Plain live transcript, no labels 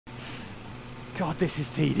God, this is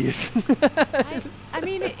tedious. I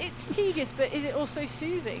mean, it's tedious, but is it also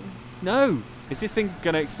soothing? No. Is this thing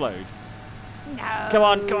going to explode? No. Come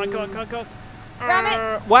on, come on, come on, come on, come on. Ram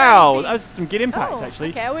it. Wow, that was some good impact, actually.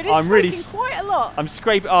 Okay, well, it is I'm scraping quite a lot. I'm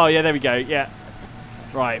scraping. Oh, yeah, there we go. Yeah.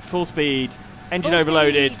 Right, full speed. Engine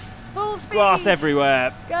overloaded. Full speed. Glass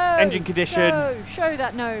everywhere. Go. Engine condition. Go. Show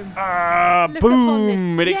that gnome.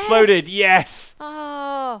 Boom! It exploded. Yes.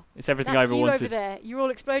 Oh. It's everything I ever wanted. Over there. You're all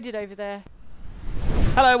exploded over there.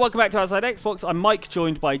 Hello, welcome back to Outside Xbox. I'm Mike,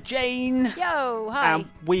 joined by Jane. Yo, hi. And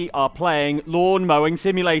we are playing Lawn Mowing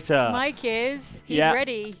Simulator. Mike is. He's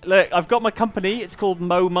ready. Look, I've got my company. It's called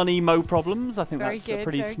Mow Money Mow Problems. I think that's a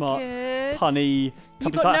pretty smart, punny.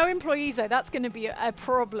 You've got no employees though. That's going to be a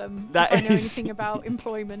problem. If I know anything about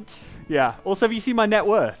employment. Yeah. Also, have you seen my net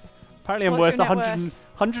worth? Apparently, I'm worth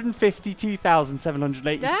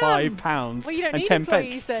 £152,785 well, you don't and need 10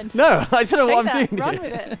 employees then. No, I don't know what I'm doing. Run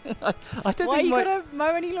with it. I don't Why think you got to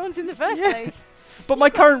mow any lawns in the first place? But my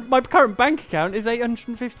current bank account is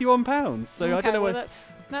 £851. So okay, I don't know well,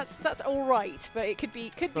 that's all right, but it could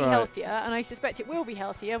be healthier, and I suspect it will be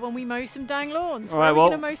healthier when we mow some dang lawns. We're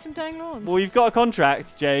going to mow some dang lawns. Well, you've got a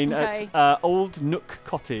contract, Jane, at Old Nook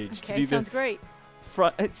Cottage. Okay, to do sounds great.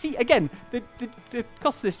 See, again, the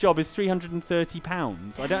cost of this job is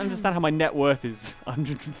 £330. I don't understand how my net worth is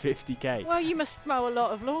 150k. Well, you must mow a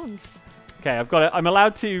lot of lawns. Okay, I've got it. I'm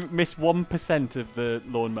allowed to miss 1% of the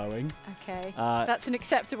lawn mowing. Okay, that's an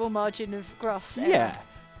acceptable margin of gross error. Yeah,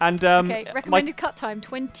 and okay, recommended cut time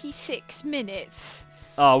 26 minutes.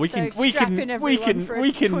 Oh, we can 26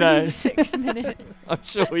 minutes. I'm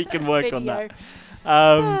sure we can work on that.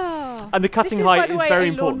 And the cutting height is very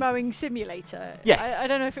important. Lawn Mowing Simulator. Yes. I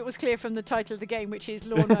don't know if it was clear from the title of the game, which is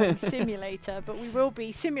Lawn Mowing Simulator, but we will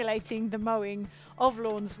be simulating the mowing of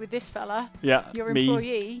lawns with this fella. Yeah, your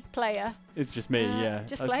employee, player. It's just me, yeah.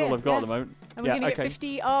 Just That's player, all I've got at the moment. And we're going to get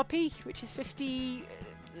 50 RP, which is 50...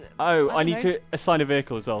 I need to assign a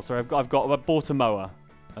vehicle as well. So I bought a mower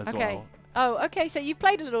as well. Oh, okay. So you've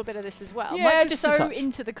played a little bit of this as well. Yeah, Mike was just so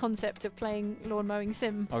into the concept of playing lawn mowing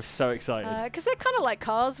sim. I was so excited because they're kind of like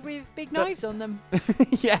cars with big knives on them.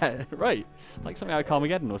 Yeah, right. Like something out of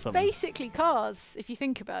Carmageddon or something. Basically cars, if you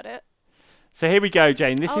think about it. So here we go,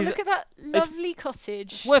 Jane. Look at that lovely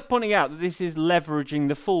cottage. It's worth pointing out that this is leveraging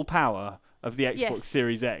the full power of the Xbox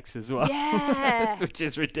Series X as well. Yeah. Which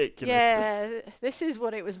is ridiculous. Yeah, this is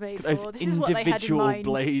what it was made for. This is what they had in mind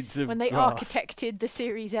blades of when they architected the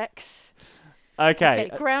Series X. Okay.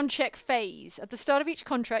 Ground check phase. At the start of each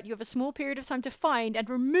contract, you have a small period of time to find and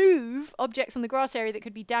remove objects on the grass area that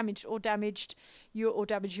could be damaged or damage your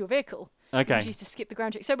vehicle. Okay. You choose to skip the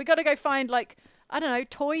ground check. So we got to go find I don't know,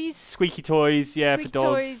 toys. Squeaky toys, yeah, for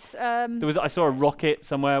dogs. Toys. I saw a rocket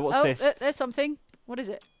somewhere. What's this? There's something. What is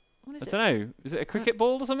it? I don't know. Is it a cricket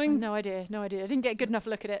ball or something? No idea. I didn't get a good enough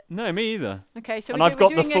look at it. No, me either. Okay, so I've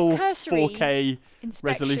got the full 4K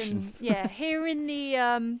resolution. Yeah, here in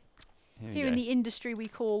the in the industry we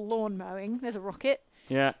call lawn mowing, there's a rocket.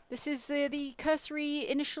 Yeah. This is the cursory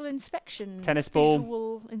initial inspection. Tennis ball.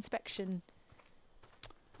 Visual inspection.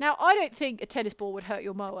 Now, I don't think a tennis ball would hurt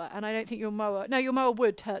your mower, and I don't think your mower... No, your mower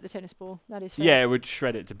would hurt the tennis ball. That is fair. Yeah, it would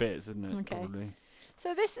shred it to bits, wouldn't it? Okay. Probably.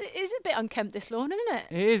 So this is a bit unkempt, this lawn, isn't it?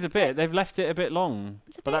 It is a bit. They've left it a bit long.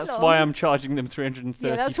 It's a but bit that's long. why I'm charging them £330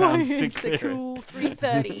 that's why to it's clear a cool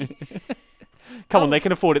 $330. Come on, they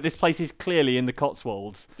can afford it. This place is clearly in the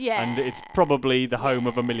Cotswolds. Yeah. And it's probably the home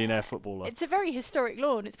of a millionaire footballer. It's a very historic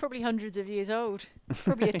lawn. It's probably hundreds of years old.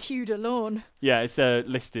 Probably a Tudor lawn. Yeah, it's a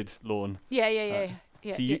listed lawn. Yeah.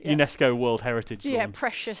 It's a UNESCO World Heritage lawn. Yeah,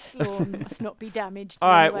 precious lawn must not be damaged. All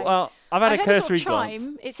right, well, I've had a cursory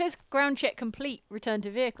glance. It says ground check complete, return to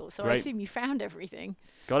vehicle. So Great. I assume you found everything.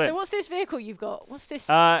 Got it. So what's this vehicle you've got? What's this?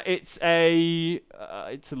 It's a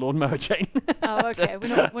lawnmower chain. Oh, okay.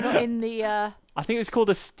 We're not in the. I think it's called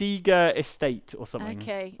a Stiga Estate or something.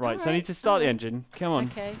 Okay. Right. So I need to start the engine. Come on.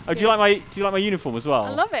 Okay. Oh, do you like my uniform as well? I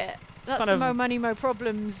love it. That's the Mow Money Mow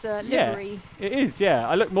Problems livery. Yeah, it is, yeah.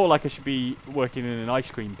 I look more like I should be working in an ice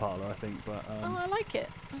cream parlour, I think. But oh, I like it.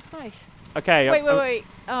 That's nice. Okay. Wait.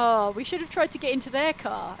 Oh, we should have tried to get into their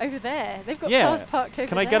car over there. They've got cars parked over there.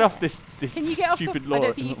 Can I get off this Can you get stupid off lawn? I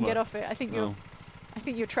don't think you can get off it. I think you're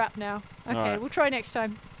trapped now. Okay, we'll try next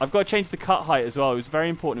time. I've got to change the cut height as well. It was very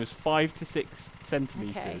important. It was 5 to 6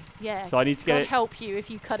 centimetres. Okay, yeah. So I need to get it. help you if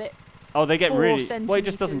you cut it. Oh, they get really... Well, it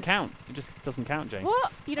just centimetres. doesn't count. It just doesn't count, Jane.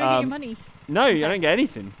 What? You don't get your money? No, I don't get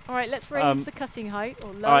anything. All right, let's raise the cutting height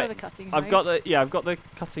or lower the cutting height. I've got the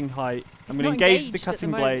cutting height. I'm going to engage the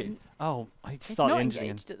cutting blade. Oh, I need to start the engine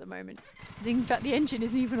again. It's not engaged at the moment. In fact, the engine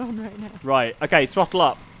isn't even on right now. Right. Okay, throttle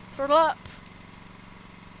up. Throttle up.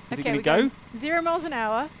 Is it going to go? 0 miles an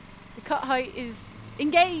hour. The cut height is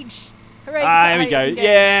engaged. Hooray! Here we go.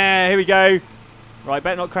 Yeah, here we go. Right,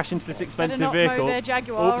 better not crash into this expensive better not vehicle. mow their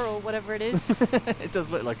Jaguar Oops. or whatever it is. It does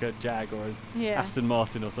look like a Jag or a Yeah. Aston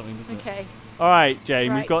Martin or something, doesn't it? Okay. All right,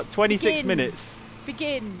 Jane, we've Right. got 26 Begin. minutes.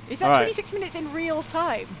 Begin. Is that All right. 26 minutes in real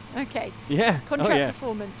time? Okay. Yeah. Contract oh, yeah.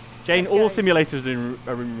 performance. Jane, Let's all go. simulators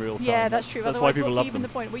are in real time. Yeah, that's true. That's Otherwise, why people what's love even them.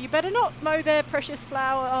 the point? Well, you better not mow their precious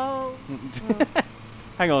flower. Oh.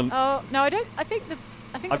 Hang on. Oh no, I don't. I think the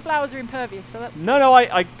flowers are impervious, so that's. No,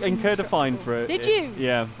 I incurred a fine for it. Did you?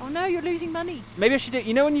 Yeah. Oh no, you're losing money. Maybe I should do.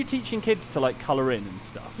 You know when you're teaching kids to like colour in and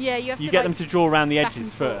stuff. Yeah, you have to. You get like, them to draw around the back edges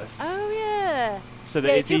and forth. first, Oh yeah. so that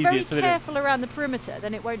Yeah, it's if you're easier. very so that careful around the perimeter,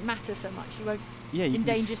 then it won't matter so much. You won't yeah, you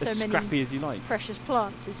endanger can be so many scrappy as you like. precious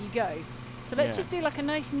plants as you go. So let's Yeah. just do like a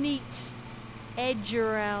nice, neat edge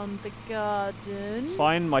around the garden. It's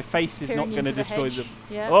fine. My face is not Peering going to into the destroy hedge.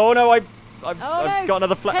 the. Yeah. Oh no! I've no. got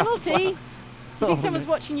another Penalty. Do you think Oh, someone's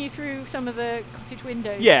no. watching you through some of the cottage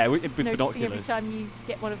windows? Yeah, with noticing binoculars. every time you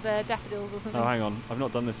get one of their daffodils or something. Oh, hang on. I've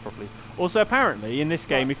not done this properly. Also, apparently, in this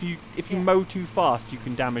game, What? if you Yeah. mow too fast, you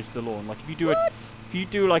can damage the lawn. Like if you do What? if you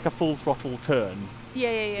do like a full throttle turn, Yeah.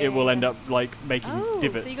 it will end up like making Oh,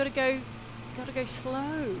 divots. so you got to go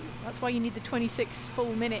slow. That's why you need the 26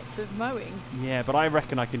 full minutes of mowing. Yeah, but I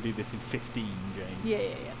reckon I can do this in 15, Jane. Yeah.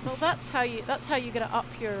 Well, that's how you're going to up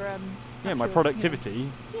your Yeah, up my your, productivity.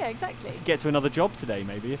 Yeah, exactly. Get to another job today,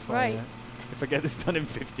 maybe if Right. if I get this done in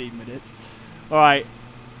 15 minutes. All right.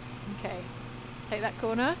 Okay. Take that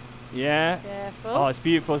corner. Yeah. Careful. Oh, it's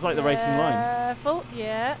beautiful. It's like the racing line. Careful.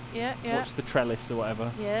 Yeah. Watch the trellis or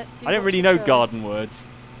whatever. Yeah. I don't watch really the know trellis. garden words.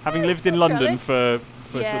 Having Yeah, lived it's in the London trellis.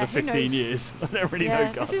 for Yeah, sort of who 15 knows? years, I don't really know Yeah,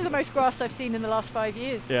 garden. this is the most grass I've seen in the last 5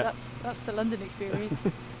 years. Yeah. That's the London experience.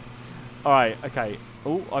 All right. Okay.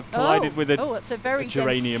 Oh, I've collided with Oh, it's a very a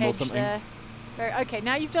geranium or dense hedge something. there. Okay,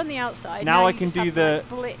 now you've done the outside. Now I you can just do have to, the- like,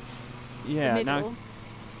 blitz yeah. the Now middle.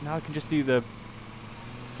 I can just do the.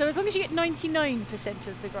 So as long as you get 99%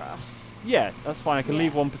 of the grass. Yeah, that's fine. I can Yeah.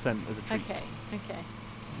 leave 1% as a treat. Okay.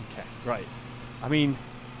 Okay. Right. I mean,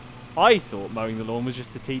 I thought mowing the lawn was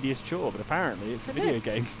just a tedious chore, but apparently it's a But video look.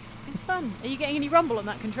 game. It's fun. Are you getting any rumble on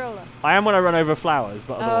that controller? I am when I run over flowers,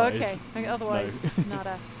 but Oh, otherwise. okay. Otherwise,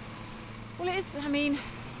 nada. Well, it is. I mean,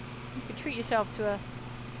 you could treat yourself to a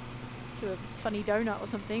funny donut or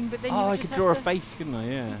something, but then you Oh, would I just could draw a have to- face, couldn't I?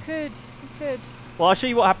 Yeah. You could. Well, I'll show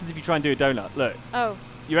you what happens if you try and do a donut. Look, Oh.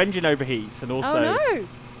 your engine overheats, and also. Oh no.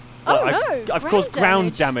 Well, Oh I've, no. I've caused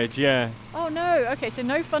ground damage. Yeah. Oh no. Okay, so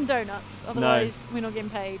no fun donuts. Otherwise, we're not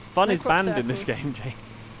getting paid. Fun No is crop banned in this circles. game, Jane.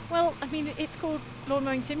 Well, I mean, it's called Lawn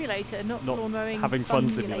Mowing Simulator, not Lawn Mowing having fun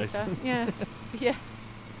simulator. Yeah. Yeah.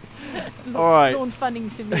 All right. Lawn funning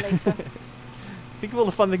simulator. Think of all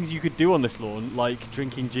the fun things you could do on this lawn, like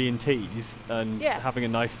drinking G&Ts and Yeah. having a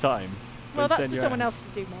nice time. Well, But that's instead for you're someone out. else to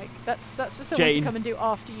do, Mike. That's for someone to Jane. come and do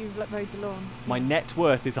after you've mowed the lawn. My net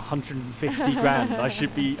worth is 150 grand. I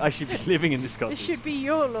should be living in this cottage. This should be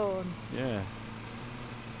your lawn. Yeah.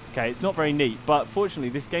 Okay, it's not very neat, but fortunately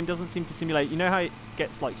this game doesn't seem to simulate. You know how it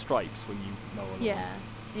gets like stripes when you mow a lawn? Yeah.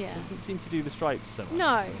 Yeah. It doesn't seem to do the stripes so much.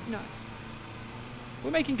 No. so No.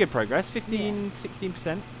 We're making good progress. 16%.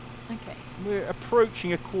 Okay. We're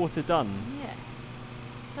approaching a quarter done. Yeah.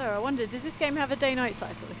 So I wonder, does this game have a day-night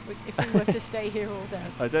cycle? If we were to stay here all day,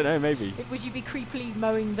 I don't know, maybe. would you be creepily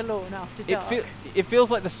mowing the lawn after It, dark? it feels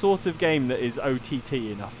like the sort of game that is OTT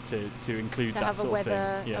enough to include to that have a sort of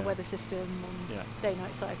weather thing. Yeah. a weather system and Yeah.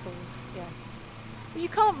 day-night cycles. Yeah. Well, you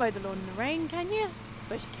can't mow the lawn in the rain, can you? I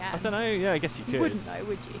suppose you can. I don't know. Yeah, I guess you could. You wouldn't though,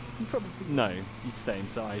 would you? You probably wouldn't. No, you'd stay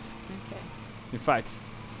inside. Okay. In fact,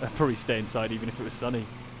 I'd probably stay inside even if it was sunny.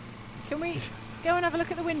 Can we go and have a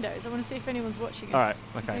look at the windows? I want to see if anyone's watching us. All right,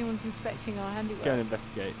 If okay. anyone's inspecting our handiwork. Go and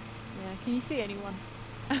investigate. Yeah. Can you see anyone?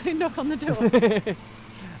 Knock on the door.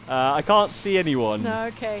 I can't see anyone No.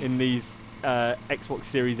 Okay. in these Xbox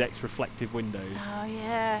Series X reflective windows. Oh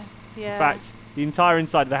yeah. Yeah. In fact, the entire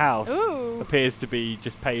inside of the house Ooh. appears to be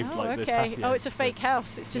just paved Oh, like the okay. patio. Oh, it's a so- fake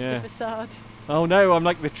house. It's just Yeah. a facade. Oh no, I'm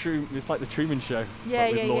like it's like the Truman Show. Yeah,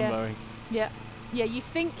 but with yeah, lawn yeah. mowing. Yeah. Yeah. You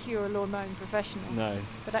think you're a lawn mowing professional, No.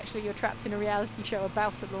 but actually you're trapped in a reality show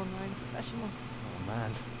about a lawn mowing professional. Oh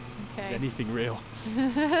man. Is Okay. anything real?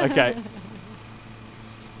 Okay.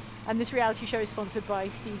 And this reality show is sponsored by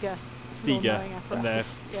Stiga. Lawn Stiga mowing and their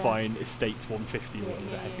apparatus. Yeah. fine Estates 150 or Yeah, whatever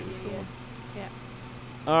the yeah, heck it was yeah, called. yeah.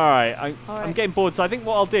 Alright, All I'm right. getting bored, so I think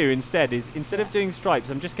what I'll do instead is, instead of Yeah. doing stripes,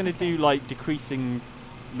 I'm just going to do like decreasing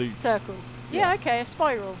loops. Circles. Yeah. Yeah. Okay. A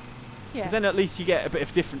spiral. Yeah. Because then at least you get a bit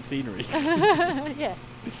of different scenery. Yeah.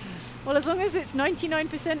 Well, as long as it's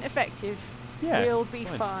 99% effective, Yeah, we'll it's be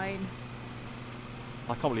fine. fine.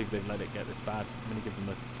 I can't believe they've let it get this bad. I'm going to give them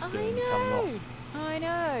a stern I telling know. off. I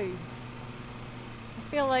know. I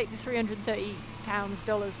feel like the £330,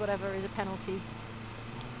 dollars, whatever, is a penalty.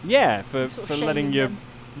 Yeah, for Sort of letting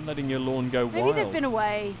shaming your lawn go Maybe wild. they've been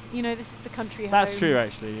away. You know, this is the country home. That's true,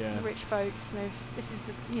 actually. Yeah. The rich folks. This is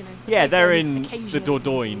the the Yeah, place they're they in the occasionally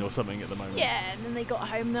Dordogne visit. or something at the moment. Yeah, and then they got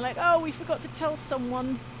home and they're like, oh, we forgot to tell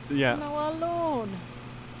someone Yeah. to mow our lawn.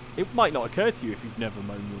 It might not occur to you if you've never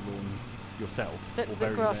mown your lawn yourself. That or the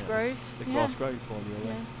very grass rarely. grows. The Yeah. grass grows while you're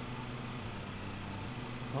away. Yeah.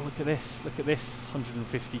 Oh, look at this. Look at this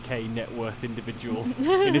 150k net worth individual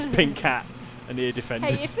in his pink hat and ear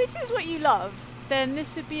defenders. Hey, if this is what you love, then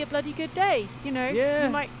this would be a bloody good day. You know,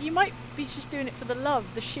 Yeah. you might be just doing it for the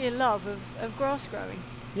love, the sheer love of grass growing.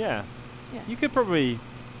 Yeah. Yeah. You could probably.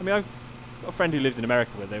 I mean, I've got a friend who lives in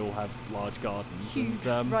America where they all have large gardens. Huge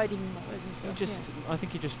and, riding mowers and he stuff. just, I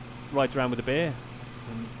think he just rides around with a beer.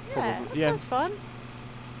 And yeah, probably- that sounds fun.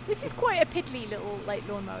 This is quite a piddly little like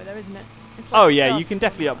lawnmower, though, isn't it? It's Oh a yeah, you starter can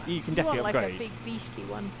definitely lawnmower. you can You definitely want upgrade. like a big beastly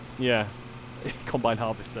one. Yeah. Combine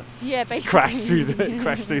harvester. Yeah, Just basically.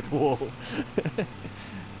 crash through the wall.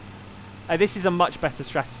 This is a much better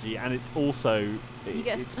strategy, and it's also You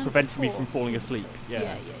get it's a preventing me from torque, falling sort of asleep. torque. Yeah.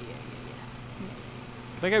 Yeah.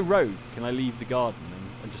 Can I go rogue? Can I leave the garden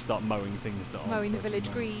and just start mowing things that aren't Mowing the supposed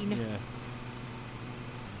to be village mowed? green. Yeah.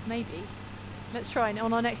 Maybe. Let's try it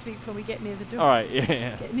on our next loop when we get near the door. All right.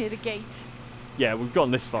 Yeah. Get near the gate. Yeah, we've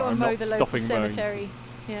gotten this far. Go and I'm mow not the local stopping mowing. cemetery.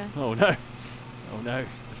 Yeah. Oh no. Oh no.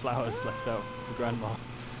 The flowers left out for grandma.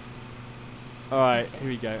 All right. Okay. Here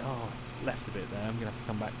we go. Oh, left a bit there. I'm gonna have to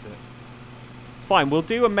come back to it. It's fine. We'll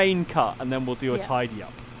do a main cut and then we'll do a Yeah. tidy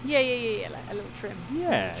up. Yeah, like a little trim.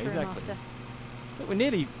 Yeah, Trim exactly. after. Look, we're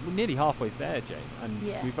nearly halfway there, Jane, and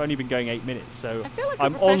Yeah. we've only been going 8 minutes, so I feel like a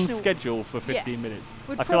I'm on professional schedule for 15 Yes. minutes.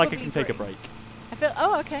 would I feel like I probably can take a bring- break. I feel.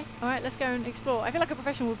 Oh, okay. All right, let's go and explore. I feel like a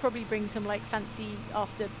professional would probably bring some like fancy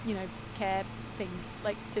after care things,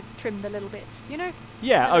 like to trim the little bits. You know?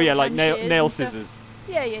 Yeah. the Oh yeah, little like hand nail shears and stuff. scissors.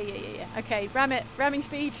 Yeah. Okay, ram it. Ramming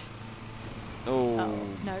speed. Oh,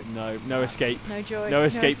 no. no escape. No joy. No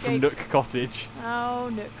escape from Nook Cottage. Oh,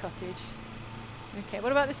 Nook Cottage. Okay,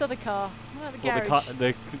 what about this other car? What about the What,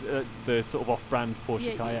 garage? the sort of off-brand Porsche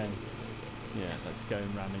yeah, Cayenne. yeah. Yeah, let's go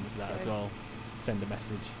and ram into Let's that as go. well. Send a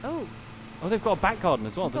message. Oh, Oh, they've got a back garden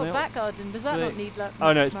as well, we've don't got they? a back garden. Does that do not they- need like?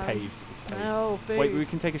 Oh no, it's mowing? paved. It's paved. No, boo. Wait, we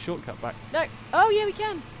can take a shortcut back. No. Oh yeah, we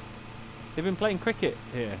can. They've been playing cricket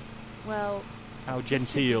here. Well, How this should be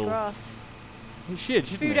genteel. grass. It should,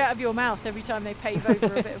 shouldn't Food it? out of your mouth every time they pave over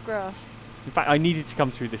a bit of grass. In fact, I needed to come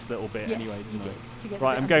through this little bit Yes, anyway, you didn't did. I? To get the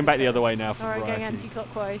Right, bit I'm under going back the other way trellis. now for All right, going variety.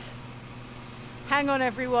 anti-clockwise. Hang on,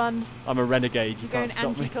 everyone. I'm a renegade. You You're going can't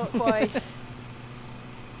stop me. anti-clockwise.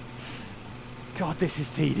 God, this is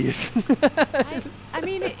tedious. I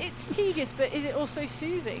mean, it's tedious, but is it also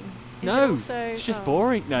soothing? Is it No, also, it's just oh.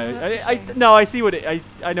 boring. No, Oh, that's a I shame. no, I see what it.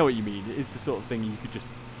 I know what you mean. It's the sort of thing you could just,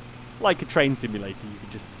 like a train simulator. You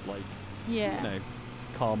could just like, Yeah. you know,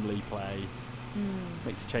 calmly play. Mm.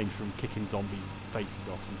 Makes a change from kicking zombies' faces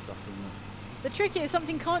off and stuff, doesn't it? The trick is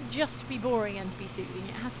something can't just be boring and be soothing.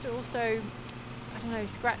 It has to also, I don't know,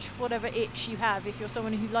 scratch whatever itch you have. If you're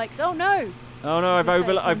someone who likes, oh no, Oh no, I I've was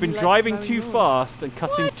gonna say, I've been somebody likes driving mowing too lawns. fast and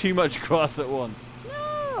cutting What? too much grass at once.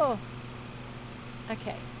 no.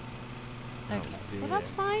 Okay. Oh Okay. Well, that's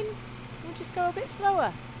dear. fine. We'll just go a bit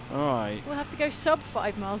slower. All right, We'll have to go sub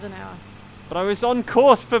 5 miles an hour. but I was on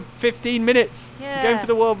course for 15 minutes. I'm going Yeah. for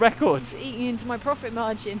the world record. It's eating into my profit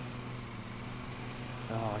margin.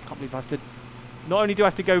 Oh, I can't believe I have to. Not only do I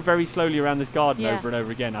have to go very slowly around this garden Yeah. over and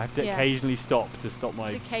over again, I have to Yeah. occasionally stop to stop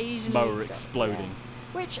my Occasionally mower stop, exploding.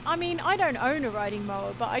 yeah. Which, I mean, I don't own a riding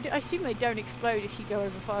mower, but I assume they don't explode if you go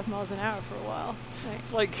over 5 miles an hour for a while.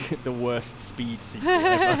 It's like the worst speed secret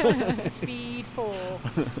ever. Speed 4.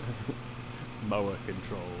 Mower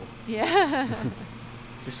control. Yeah.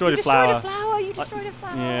 Destroyed You a flower. destroyed a flower. You destroyed a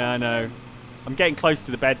flower. Yeah, I know. I'm getting close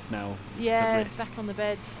to the beds now. which is a Yeah, risk. back on the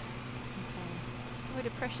beds. Okay. Destroyed a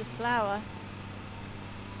precious flower.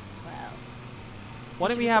 Well. Why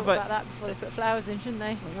they don't we should've have thought a about that before they put flowers in, shouldn't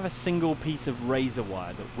they? why don't we have a single piece of razor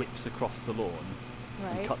wire that whips across the lawn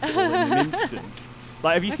and Right. cuts it all in an instant?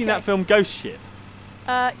 Like, have you seen that Okay. film Ghost Ship?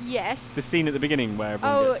 Yes. The scene at the beginning where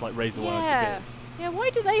everyone Oh, gets like razor wire to yeah. bits. Yeah, why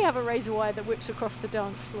do they have a razor wire that whips across the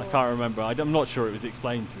dance floor? I can't remember. I'm not sure it was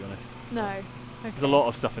explained, to be honest. No. Okay. There's a lot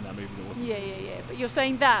of stuff in that movie that wasn't. Yeah. But you're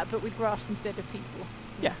saying that, but with grass instead of people.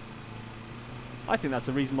 Yeah. I think that's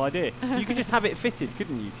a reasonable idea. You could just have it fitted,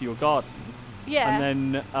 couldn't you, to your garden? Yeah. And then,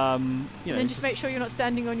 you know. And then just make sure you're not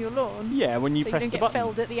standing on your lawn. Yeah, when you so press you the don't get button.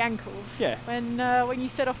 felled at the ankles. Yeah. When you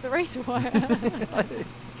set off the razor wire.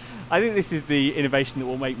 I think this is the innovation that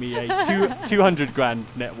will make me a 200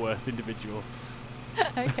 grand net worth individual.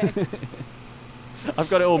 Okay. I've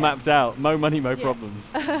got it all mapped out. Mow Money Mow Problems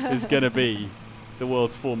is going to be the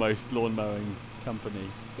world's foremost lawn mowing company.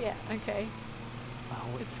 Yeah, okay.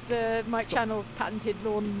 Oh, It's the Mike Channel patented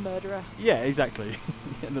lawn murderer. yeah, exactly.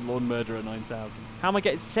 And the Lawn Murderer 9000. How am I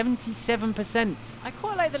getting 77%? I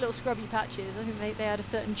quite like the little scrubby patches. I think they had a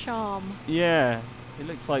certain charm. Yeah, it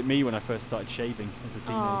looks like me when I first started shaving as a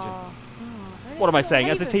teenager. Aw. What am I saying?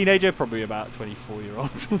 As a Haven. teenager, probably about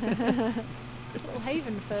 24-year-old. Little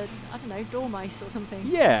haven for, I don't know, dormice or something.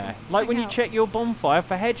 Yeah, like when you out. check your bonfire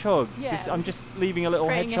for hedgehogs. Yeah. I'm just leaving a little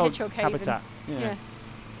Creating a hedgehog hedgehog haven. habitat. Yeah.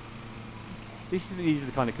 These are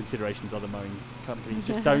the kind of considerations other mowing companies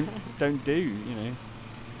just don't do, you know.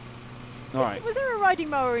 All right. Was there a riding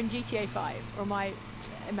mower in GTA 5, or am I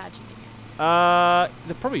imagining it?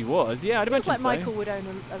 There probably was. Yeah, I'd Feels imagine like so. Michael would own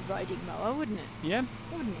a riding mower, wouldn't it? Yeah,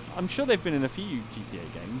 Wouldn't he? I'm sure they've been in a few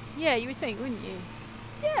GTA games. Yeah, you would think, wouldn't you?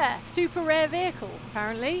 Yeah, super rare vehicle,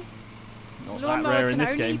 apparently. Not Lawn that mower rare in can this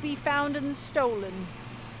only game. be found and stolen.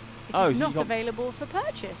 It Oh, is so you not got- available for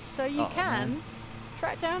purchase, so you Oh, can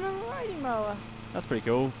track down a riding mower. That's pretty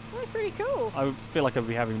cool. That's pretty cool. I would feel like I'd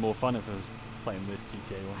be having more fun if I was playing the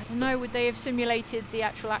GTA one. I don't know, would they have simulated the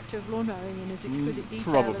actual act of lawn mowing in as exquisite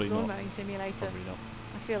detail probably as Lawn not. Mowing Simulator? Probably not.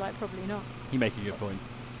 I feel like probably not. You make a good point.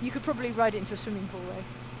 You could probably ride it into a swimming pool though.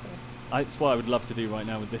 That's what I would love to do right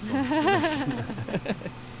now with this one.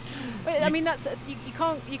 But I mean, that's you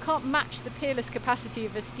can't match the peerless capacity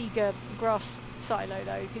of a Stiga grass silo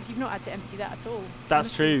though, because you've not had to empty that at all. That's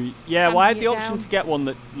Honestly. true. Yeah, well, I had tamping the it option down. to get one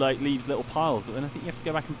that like leaves little piles, but then I think you have to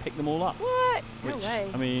go back and pick them all up. What? No Which, way.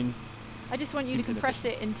 I mean, I just want you to seems compress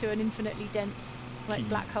it into an infinitely dense, like Cube.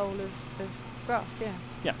 black hole of grass. Yeah.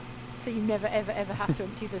 Yeah. So you never ever ever have to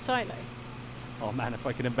empty the silo. oh man, if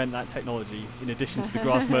I can invent that technology in addition to the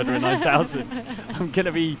Grass Murderer 9000, I'm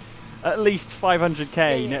gonna be at least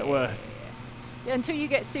 500k net worth. Yeah, until you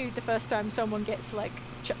get sued the first time someone gets like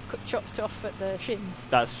chopped off at the shins.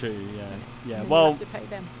 That's true. Yeah. And Yeah. then Well. you have to pay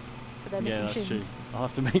them for their Yeah, missing that's shins. true. I'll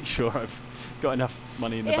have to make sure I've got enough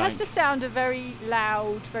money in the It bank. has to sound a very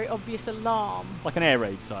loud, very obvious alarm. Like an air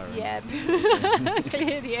raid siren. Yeah,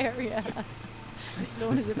 clear the area. This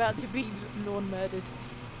lawn is about to be lawn murdered.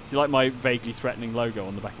 Do you like my vaguely threatening logo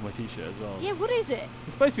on the back of my t-shirt as well? Yeah, what is it?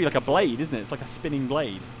 It's supposed to be like a blade, isn't it? It's like a spinning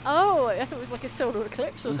blade. Oh, I thought it was like a solar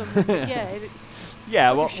eclipse or something. But yeah, Yeah,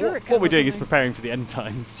 like a what shuriken we're or doing is something. preparing for the end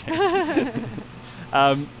times. Jane.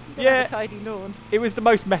 have a Yeah, tidy lawn. it was the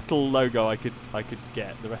most metal logo I could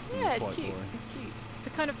get. The rest of them Yeah, were it's quite cute. boring. It's cute. The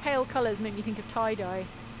kind of pale colours make me think of tie-dye.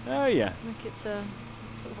 Oh yeah. Like it's a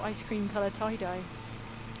sort of ice cream colour tie-dye.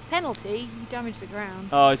 Penalty, you damage the ground.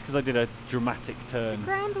 Oh, it's because I did a dramatic The turn.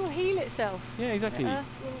 ground will heal itself. Yeah, exactly. The earth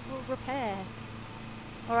will repair.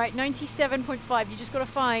 Alright, 97.5. You just got to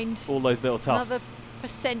find All those little tufts. another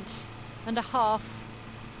 1.5%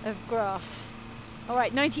 of grass.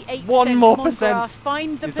 Alright, 98%. One more Come on, percent. grass.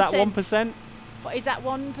 Find the Is that 1%? Is that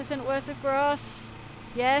 1% worth of grass?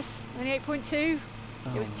 Yes. 98.2?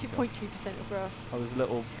 Oh It was my 2.2% of grass. God. I was a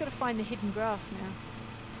little. Just got to find the hidden grass now.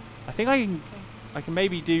 I think I can. Okay. I can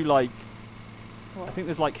maybe do like. What? I think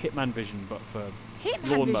there's like Hitman Vision, but for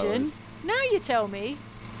Hitman lawn Vision? mowers. Now you tell me.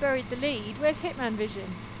 Buried the lead. Where's Hitman Vision?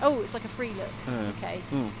 Oh, it's like a free look. Okay.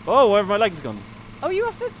 Oh, where have my legs gone? Oh, you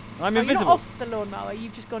off the? I'm You're invisible. not off the lawnmower.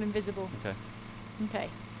 You've just gone invisible. Okay. Okay.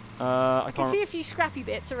 I I can see a few scrappy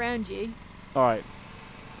bits around you. All right.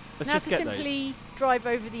 Let's now just to get simply drive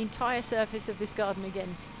over the entire surface of this garden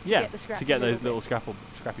again to yeah, get the scrappy to get those little bits.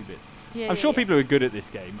 scrappy bits. Yeah, I'm yeah, sure yeah. people who are good at this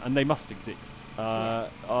game, and they must exist,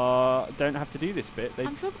 don't have to do this bit.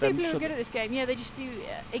 I'm sure the people who are good at this game, yeah, they just do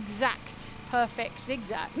exact, perfect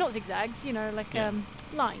zigzag. Not zigzags, you know, like Yeah.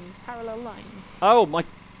 lines, parallel lines. Oh, my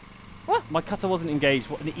What? my cutter wasn't engaged.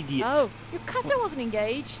 What an idiot. Oh, your cutter wasn't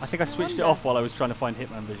engaged. I think I No switched it wonder. off while I was trying to find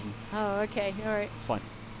Hitman Vision. Oh, okay, all right. It's fine.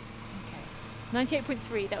 Okay.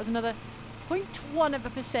 98.3. That was another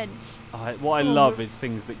 0.1%. What I Oh, love is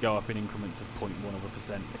things that go up in increments of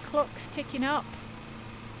 0.1%. The clock's ticking up.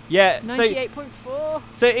 Yeah, 98.4.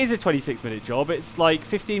 so it is a 26-minute job. It's like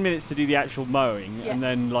 15 minutes to do the actual mowing, Yeah, and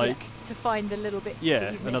then like to find the little bits. yeah,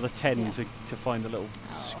 that you another missed. 10 Yeah. to find the little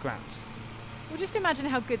Oh. scraps. Well, just imagine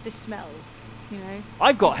how good this smells. You know.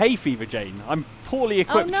 I've got hay fever, Jane. I'm poorly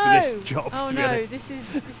equipped oh no! for this job. Oh to be no! honest. This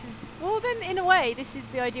is. Well, then in a way, this is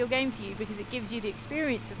the ideal game for you because it gives you the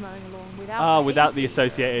experience of mowing a lawn without. Without the hay fever.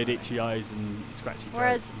 associated itchy eyes and scratchy throat.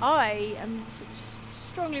 Whereas I am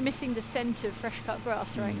strongly missing the scent of fresh cut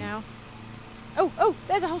grass right now. Oh!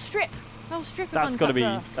 There's a whole strip. A whole strip of That's uncut got to be.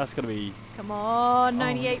 grass. That's got to be. Come on,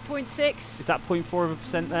 98.6. Is that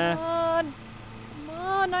 0.4% there? Come on. Come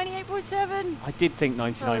on, 98.7. I did think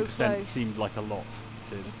 99% close. seemed like a lot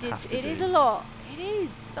to have to It do. is a lot. It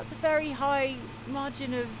is. That's a very high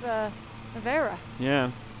margin of error.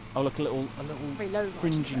 Yeah. Oh, look, a little Very low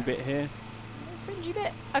fringing bit here. Fringy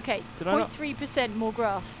bit. Okay, Did I not 0.3% more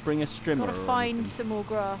grass. bring a strimmer? Gotta or find anything? some more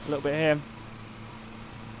grass. A little bit here.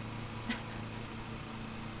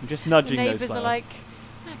 I'm just The nudging those neighbours flowers. are like,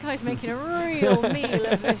 that guy's making a real meal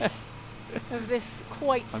of this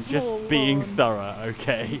quite I'm small just being lawn. thorough,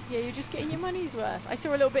 okay? Yeah, you're just getting your money's worth. I saw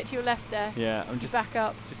a little bit to your left there. Yeah, I'm just Back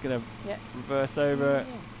up. gonna Yeah. reverse over.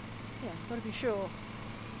 Yeah, gotta be sure.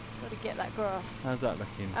 Gotta get that grass. How's that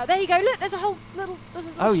looking? There you go. Look, there's a little Oh,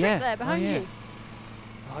 strip yeah. there Oh, behind yeah. you.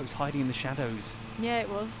 Oh, I was hiding in the shadows. Yeah, it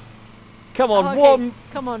was. Come on, Okay, one.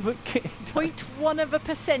 Come on.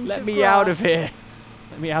 0.1% Let of me grass. out of here.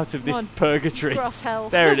 Let me out of Come this on. purgatory. It's grass hell.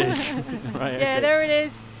 There it is. Right. Yeah, okay. there it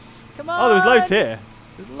is. Come on. Oh, there was loads here.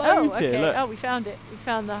 There's loads okay. here. Look. Oh, we found it. We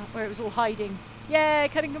found where it was all hiding. Yeah,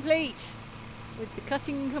 cutting complete. With the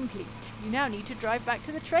cutting complete, you now need to drive back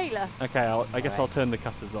to the trailer. Okay, I guess I'll Alright. turn the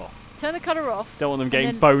cutters off. Turn the cutter off. Don't want them and getting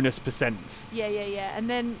then- bonus percents. Yeah, and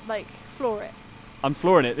then like floor it. I'm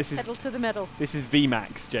flooring it. This is Pedal to the metal.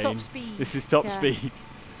 VMAX, Jane. Top speed. This is top Yeah. speed.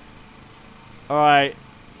 All right,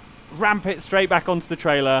 ramp it straight back onto the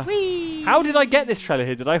trailer. Whee! How did I get this trailer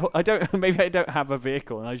here? Did I don't. Maybe I don't have a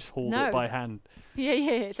vehicle and I just hauled No. it by hand. Yeah,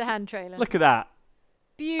 it's a hand trailer. Look at that.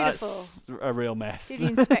 Beautiful. That's a real mess. Do the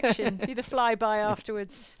inspection. Do the flyby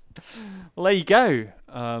afterwards. Well, there you go.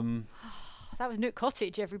 That was Nook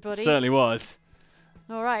Cottage, everybody. Certainly was.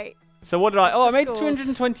 All right. So what did I? What's Oh, I the made scores?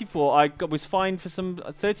 224. was fined for some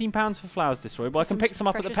 £13 for flowers destroyed, but I can Some pick some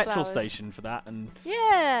up at the precious petrol flowers. station for that, and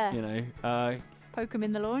Yeah. you know, Poke 'em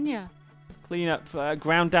in the lawn, yeah. clean up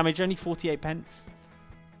ground damage, only 48 pence.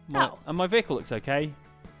 Oh. And my vehicle looks okay.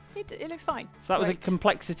 It looks fine. So that was a Great.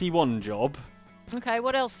 complexity 1 job. Okay,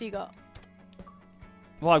 what else you got?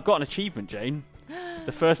 Well, I've got an achievement, Jane.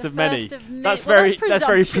 The first The of many. first of many. That's Well, very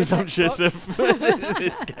presumptuous Xbox. of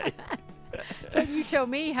this game. Don't you tell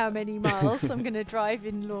me how many miles I'm going to drive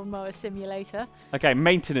in Lawn Mower Simulator. Okay,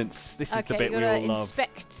 maintenance. This is the Okay, bit you we got all to love.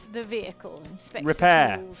 inspect the vehicle. Inspect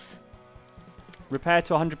Repair. the tools. Repair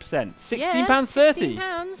to 100%. Yeah, £16.30.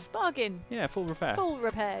 £16, bargain. Yeah, full repair. Full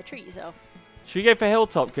repair. Treat yourself. Should we go for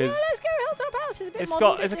Hilltop? Yeah, Because let's go Hilltop House. It's a bit it's modern,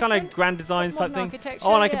 got bit it's a kind of different. grand design type Modern thing. architecture,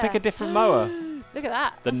 Oh, and I can yeah. pick a different mower. Look at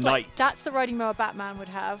that. The That's Knight. That's the riding mower Batman would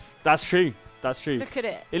have. That's true. That's true. Look at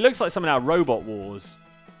it. It looks like something out of Robot Wars.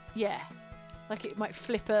 Yeah. Like it might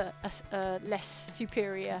flip a less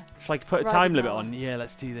superior. Should I put a Riding time limit mower. on? Yeah,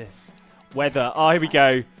 let's do this. Weather. Oh, here we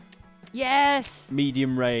go. Yes.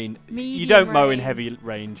 Medium rain. You Medium don't mow in rain. heavy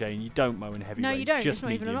rain, Jane. You don't mow in heavy No, rain. you don't. Just It's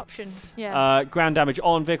not even an medium. option. Yeah. Ground damage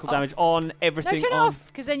on, vehicle Off. damage on, No, everything turn it on. off,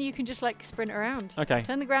 because then you can just like sprint around. Okay.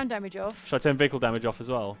 Turn the ground damage off. Should I turn vehicle damage off as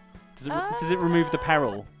well? Does it remove the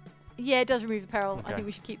peril? Yeah, it does remove the peril. I Okay. think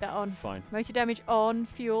we should keep that on. Fine. Motor damage on,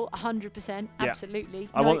 fuel 100%. Yeah. Absolutely.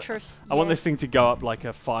 I want- Nitrous. I want this yes. thing to go up like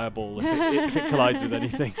a fireball if it collides with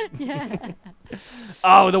anything. Yeah.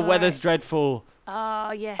 Oh, the All weather's right. dreadful.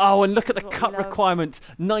 Oh, yes. Oh, and look at this the is what cut we love. requirement,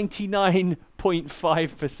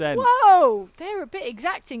 99.5%. Whoa! They're a bit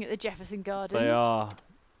exacting at the Jefferson Garden. They are.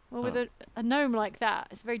 Well, with a gnome like that,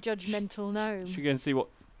 it's a very judgmental gnome. Should we go and see what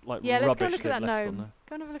Yeah, let's go rubbish look at that they've left on gnome. there?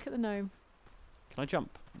 Go and have a look at the gnome. Can I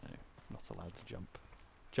jump? No, not allowed to jump.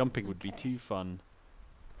 Jumping would be Okay. too fun.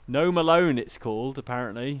 Gnome Alone, it's called,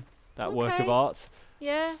 apparently. That work of Okay. art.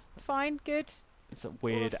 Yeah, fine, good. It's a Sort of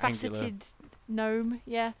weird, angular. faceted gnome.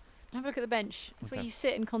 Yeah. Have a look at the bench. It's where Okay. you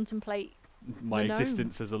sit and contemplate. My the gnome.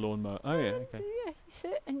 existence as a lawnmower. Oh, yeah, okay. Yeah, you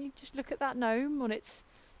sit and you just look at that gnome on its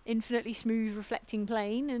infinitely smooth reflecting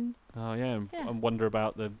plane and Oh, yeah, Yeah. and wonder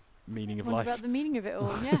about the meaning of wonder life. about the meaning of it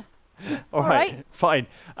all. Yeah. All Alright. right, fine.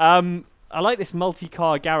 I like this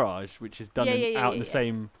multi-car garage, which is done Yeah, out yeah, in the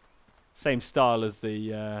yeah. same style as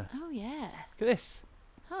the. Oh yeah. Look at this.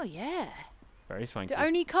 Oh yeah. Very swanky. Do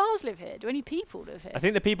only cars live here? Do any people live here? I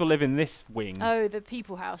think the people live in this wing. Oh, the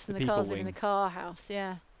people house and The the cars people live in the wing. car house.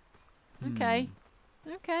 Yeah. Hmm. Okay.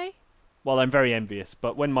 Okay. Well, I'm very envious,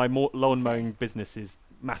 but when my lawn Okay. mowing business is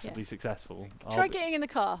massively successful, Try getting in the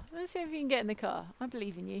car. Let's see if you can get in the car. I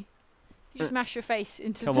believe in you. You just mash your face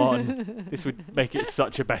into Come the on. This would make it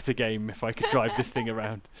such a better game if I could drive this thing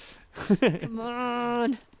around. Come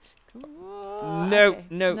on. Come on. No, Okay.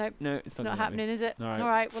 no, Nope. no, it's It's not not gonna let me. happening, is it? All right, All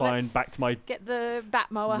right. Well, fine. let's Back to my get the bat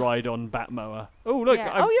mower. ride on bat mower. Oh, look!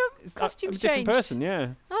 Yeah. I'm, Oh, your I'm a costume's different changed. person.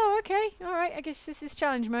 Yeah. Oh, okay. All right. I guess this is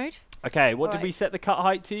challenge mode. Okay. What did Alright. we set the cut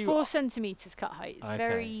height to? 4 centimeters cut height. It's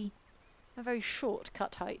Okay. a very short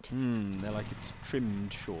cut height. They're like it's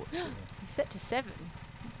trimmed short. Yeah. Set to 7.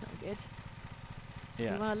 That's not good.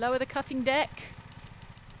 Yeah. You want to lower the cutting deck.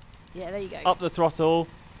 Yeah, there you go. Up the throttle.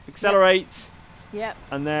 Accelerate. Yep.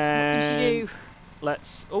 And then... What can she do?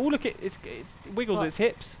 Let's... Oh, look, it wiggles What? its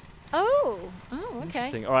hips. Oh, okay.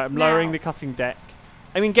 Interesting. All right, I'm Now- lowering the cutting deck.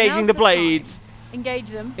 I'm engaging Now's the the blades. Engage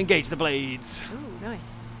them. Engage the blades. Ooh, nice.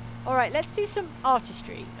 All right, let's do some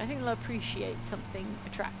artistry. I think they'll appreciate something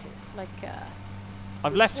attractive, like I've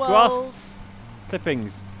some left swirls. grass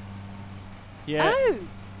clippings. Yeah. Oh.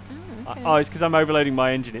 Oh, okay. Oh, it's because I'm overloading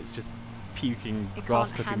my engine. It's just puking It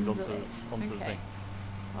grass can't clippings onto, handle it. onto the Okay. thing.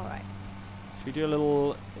 All right. Should we do a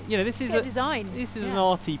little... You know, this is a design. This is Yeah. an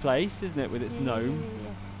arty place, isn't it, with its Yeah, gnome? yeah.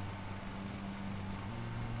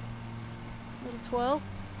 Little twirl.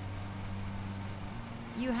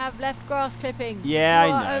 You have left grass clippings. Yeah,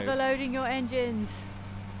 you I are know. overloading your engines.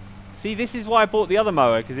 See, this is why I bought the other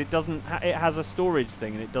mower, because it doesn't. It has a storage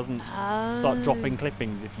thing, and it doesn't start dropping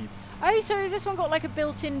clippings if you... Oh, so has this one got like a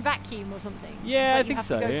built-in vacuum or something? Yeah, Like I think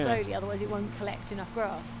so, You have to go yeah. slowly, otherwise it won't collect enough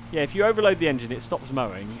grass. Yeah, if you overload the engine, it stops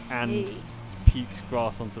mowing and See. pukes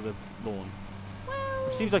grass onto the lawn. Well,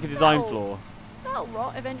 Which seems like a design that'll- flaw. That'll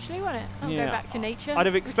rot eventually, won't it? That'll Yeah. go back to nature. I'd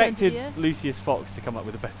have return to expected the earth. Lucius Fox to come up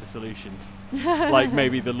with a better solution. Like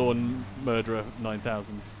maybe the Lawn Murderer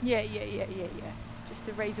 9000. Yeah. Just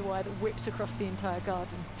a razor wire that whips across the entire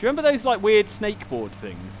garden. Do you remember those like weird snakeboard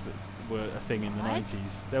things that were a thing in the What?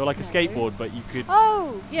 90s? They were like a No. skateboard, but you could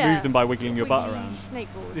Oh, yeah. move them by wiggling your butt Wiggly around.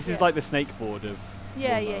 Snakeboard. This yeah. is like the snakeboard of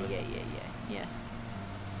Yeah. lawnmowers. Yeah.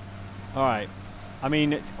 All right. I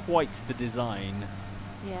mean, it's quite the design.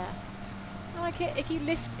 Yeah. I like it. If you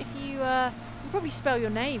you probably spell your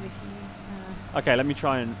name if you. Okay, let me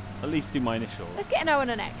try and at least do my initials. Let's get an O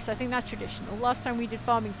and an X. I think that's traditional. Last time we did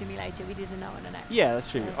Farming Simulator, we did an O and an X. Yeah, that's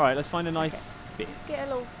true. So All right, let's find a nice okay. bit. Let's get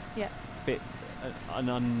a little, Bit,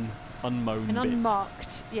 unmown an bit.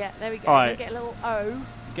 unmarked. Yeah, there we go. All right. Get a little O.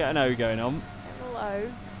 Get an O going on. Get a little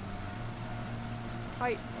O. Just a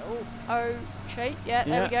tight little O shape. Yeah,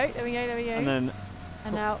 there Yeah. we go. There we go. There we go. And then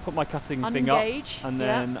And now put my cutting thing up, unengage. and Yeah.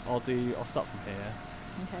 then I'll start from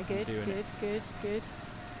here. Okay, doing it. good.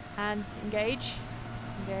 And engage.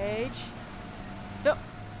 Stop.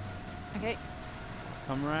 Okay.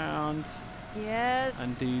 Come round Yes.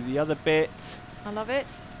 and do the other bit. I love it.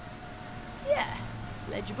 Yeah.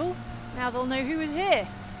 Legible. Now they'll know who is here.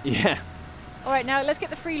 Yeah. All right, now let's get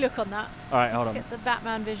the free look on that. All right, hold Let's on. get the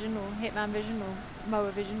Batman vision or Hitman vision or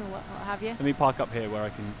Mower vision or what have you. Let me park up here where I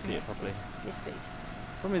can see Yeah. it properly. Yes, please.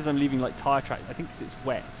 Problem is I'm leaving like tyre track. I think 'cause it's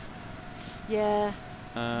wet. Yeah.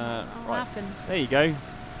 That'll Right. happen. There you go.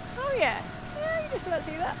 Oh yeah. Yeah, you just about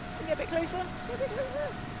see that. Get a bit closer.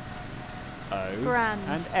 O Grand.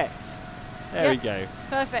 and X. There we Yep. go.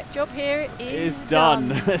 Perfect. Job here is It's done.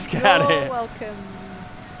 Let's get out of You're here. welcome.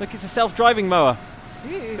 Look, it's a self-driving mower.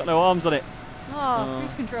 It's Ooh. got no arms on it. Oh,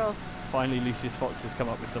 cruise control. Finally, Lucius Fox has come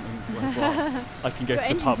up with something worthwhile. I can go Your to the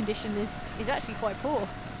engine pub. condition is actually quite poor.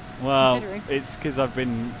 Well, considering. it's because I've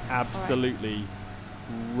been absolutely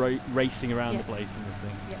racing around Yep. the place in this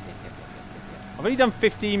thing. Yep. I've only done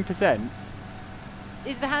 15%.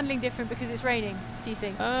 Is the handling different because it's raining? Do you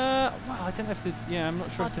think? Well, I don't know if the I'm not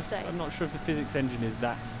sure. Hard to say. I'm not sure if the physics engine is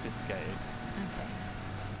that sophisticated.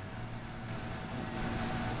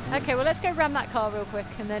 Okay, well let's go ram that car real quick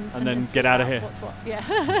and then then see get out of about here. What's what?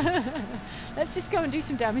 Yeah. Let's just go and do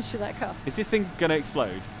some damage to that car. Is this thing gonna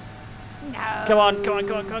explode? No. Come on!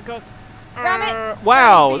 Ram it.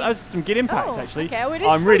 Wow, Ram it. that was some good impact Oh, actually. Okay, well it is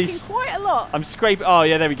I'm really smoking quite a lot. I'm scraping. Oh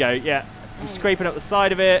yeah, there we go. Yeah, I'm There you scraping up the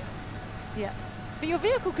side of it. Yeah. But your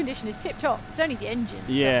vehicle condition is tip top. It's only the engine.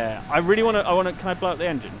 so- Yeah, I really want to. Can I blow up the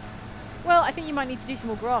engine? Well, I think you might need to do some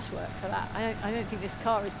more grass work for that. I don't think this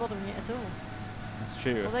car is bothering it at all. That's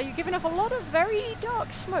true. Although you're giving off a lot of very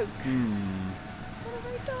dark smoke. Hmm. A lot of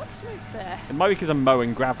very dark smoke there. It might be because I'm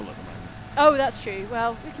mowing gravel at the moment. Oh, that's true.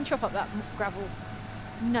 Well, we can chop up that gravel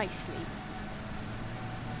nicely.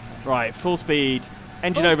 Right, full speed.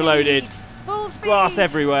 Engine Full overloaded. speed. Full speed. Grass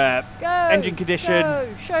everywhere. Go. Engine condition. Go.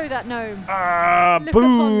 Show that gnome. Ah, Look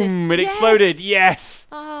upon this. boom! It Yes. exploded. Yes.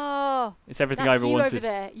 Oh, It's everything that's I ever you wanted. over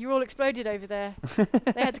there. You're all exploded over there.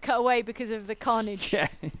 They had to cut away because of the carnage. Yeah,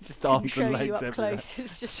 just Couldn't arms show and you legs up everywhere. close.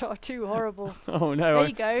 It's just sort of too horrible. Oh no! There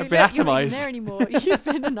you go. I've Look, been you're not even atomised. there anymore. You've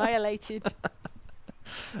been annihilated.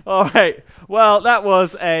 All right. Well, that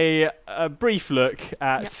was a brief look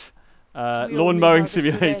at We all Lawn knew Mowing how this would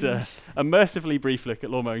Simulator. end. A mercifully brief look at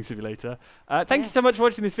Lawn Mowing Simulator. Thank Yeah. you so much for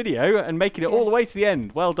watching this video and making it Yeah. all the way to the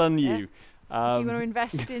end. Well done, Yeah. you. If you want to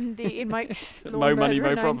invest in Mike's Mow Lawn Money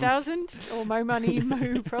Murderer Mow Problems. 9000 or Mow Money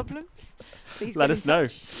Mow Problems, please Let get us in know.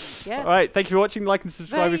 touch. Yeah. All right. Thank you for watching. Like and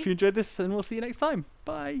subscribe Bye. if you enjoyed this, and we'll see you next time.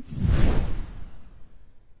 Bye.